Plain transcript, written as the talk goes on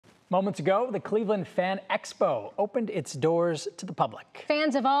Moments ago, the Cleveland Fan Expo opened its doors to the public.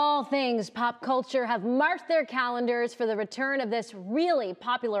 Fans of all things pop culture have marked their calendars for the return of this really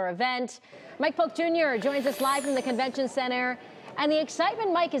popular event. Mike Polk Jr. joins us live from the Convention Center. And the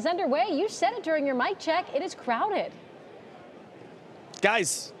excitement, Mike, is underway. You said it during your mic check. It is crowded.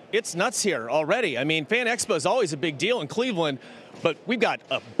 Guys, it's nuts here already. I mean, Fan Expo is always a big deal in Cleveland, but we've got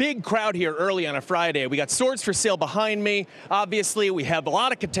a big crowd here early on a Friday. We got swords for sale behind me. Obviously, we have a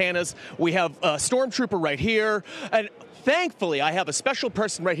lot of katanas. We have a stormtrooper right here. And thankfully, I have a special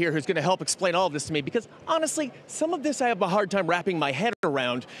person right here who's going to help explain all of this to me because, honestly, some of this I have a hard time wrapping my head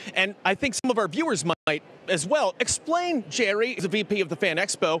around. And I think some of our viewers might as well. Explain, Jerry, as the VP of the Fan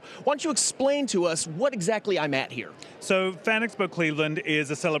Expo, why don't you explain to us what exactly I'm at here? So Fan Expo Cleveland is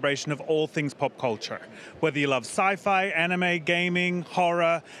a celebration of all things pop culture. Whether you love sci-fi, anime, gaming,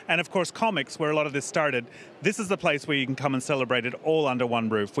 horror, and of course comics, where a lot of this started, this is the place where you can come and celebrate it all under one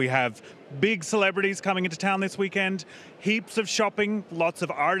roof. We have big celebrities coming into town this weekend, heaps of shopping, lots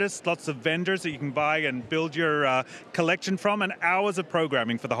of artists, lots of vendors that you can buy and build your collection from, and hours of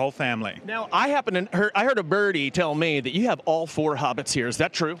programming for the whole family. Now, I heard a birdie tell me that you have all 4 hobbits here. Is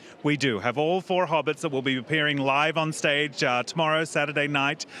that true? We do have all 4 hobbits that will be appearing live on stage tomorrow, Saturday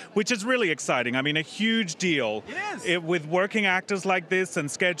night, which is really exciting. I mean, a huge deal. It is. With working actors like this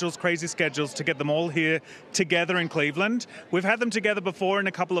and schedules, crazy schedules, to get them all here together in Cleveland. We've had them together before in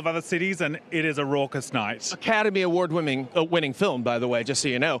a couple of other cities, and it is a raucous night. Academy Award winning film, by the way, just so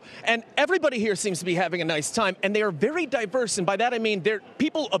you know. And everybody here seems to be having a nice time, and they are very diverse, and by that I mean they're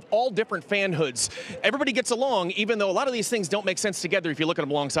people of all different fanhoods. Everybody gets along, even though a lot of these things don't make sense together if you look at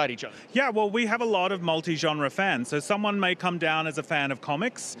them alongside each other. Yeah, well, we have a lot of multi-genre fans. So someone may come down as a fan of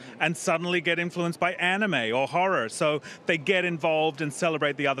comics and suddenly get influenced by anime or horror. So they get involved and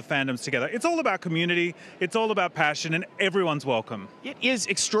celebrate the other fandoms together. It's all about community. It's all about passion, and everyone's welcome. It is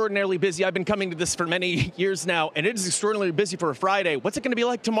extraordinarily busy. I've been coming to this for many years now, and it is extraordinarily busy for a Friday. What's it going to be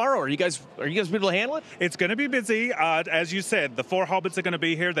like tomorrow? Are you guys able to handle it? It's going to be busy. As you said, the 4 hobbits are going to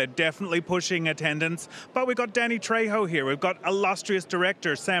be here. They're definitely pushing attendance. But we've got Danny Trejo here. We've got illustrious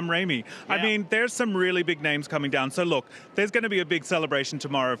director Sam Raimi. Yeah. I mean, there's some really big names coming down. So look, there's going to be a big celebration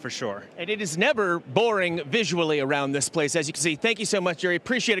tomorrow for sure. And it is never boring visually around this place, as you can see. Thank you so much, Jerry.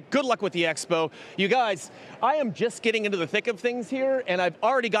 Appreciate it. Good luck with the expo. You guys, I am just getting into the thick of things here, and I've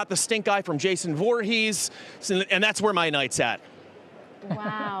already got the stink eye from Jason Voorhees, and that's where my night's at.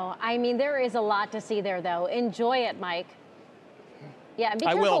 Wow. I mean, there is a lot to see there, though. Enjoy it, Mike. Yeah, and be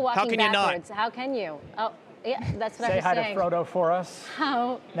careful I will. walking How can backwards. you not? How can you? Oh, yeah, that's what I was Say hi saying. to Frodo for us.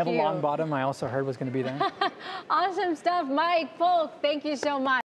 How Neville cute. Longbottom, I also heard, was going to be there. Awesome stuff, Mike Polk. Thank you so much.